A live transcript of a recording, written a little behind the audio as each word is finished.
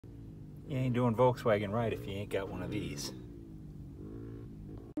You ain't doing Volkswagen right if you ain't got one of these.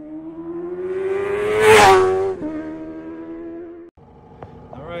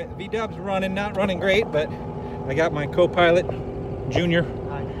 All right, the VW's running, not running great, but I got my co-pilot, Junior.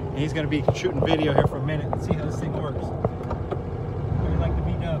 And he's gonna be shooting video here for a minute and see how this thing works. How do you like the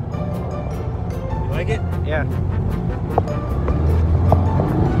VW? You like it? Yeah.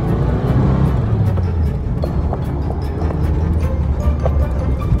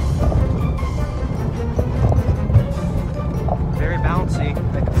 Very bouncy,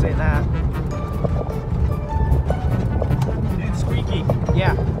 I can say that. And squeaky.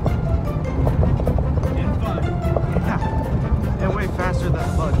 Yeah. And fun. Yeah. And way faster than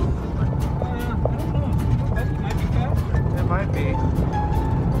a buggy. I don't know. That might be faster. It might be.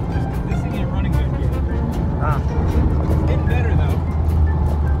 This thing ain't running good here. Ah. It's getting better though.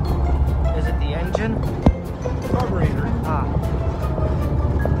 Is it the engine? Carburetor. Ah.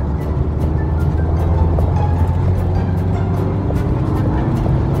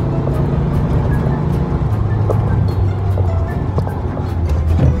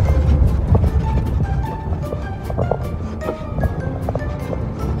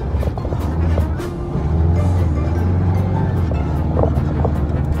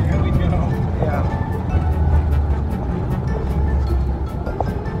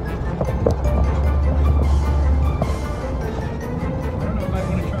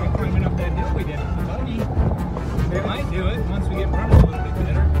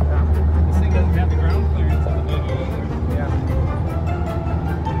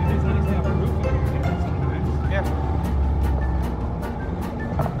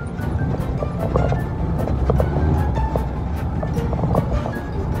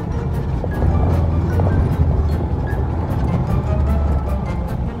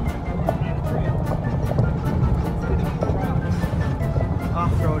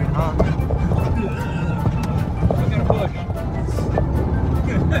 Off-roading, huh? Look at a bush.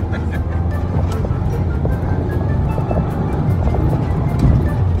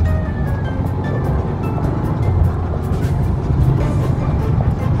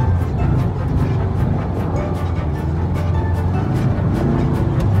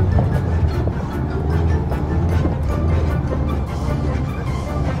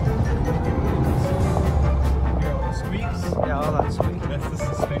 Yeah, all that sweet. That's the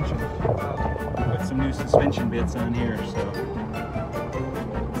suspension. Put some new suspension bits on here, so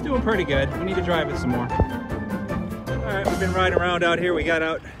it's doing pretty good. We need to drive it some more. All right, we've been riding around out here. We got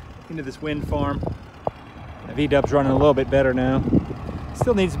out into this wind farm. The VW's running a little bit better now.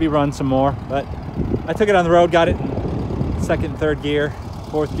 Still needs to be run some more, but I took it on the road, got it in second, third gear,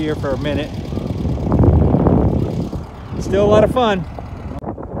 fourth gear for a minute. Still a lot of fun.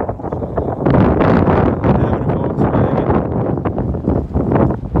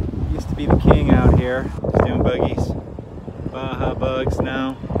 Here, just doing buggies, Baja Bugs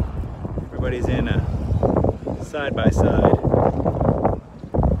now. Everybody's in a side-by-side.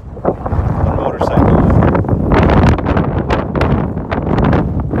 One motorcycle.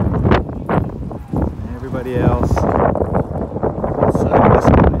 And everybody else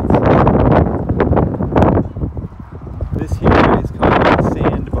side-by-side. This here is called a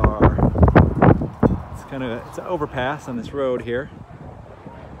sandbar. It's an overpass on this road here.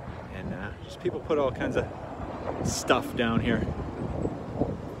 Just people put all kinds of stuff down here.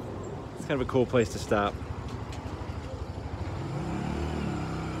 It's kind of a cool place to stop.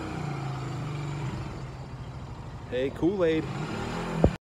 Hey, Kool-Aid.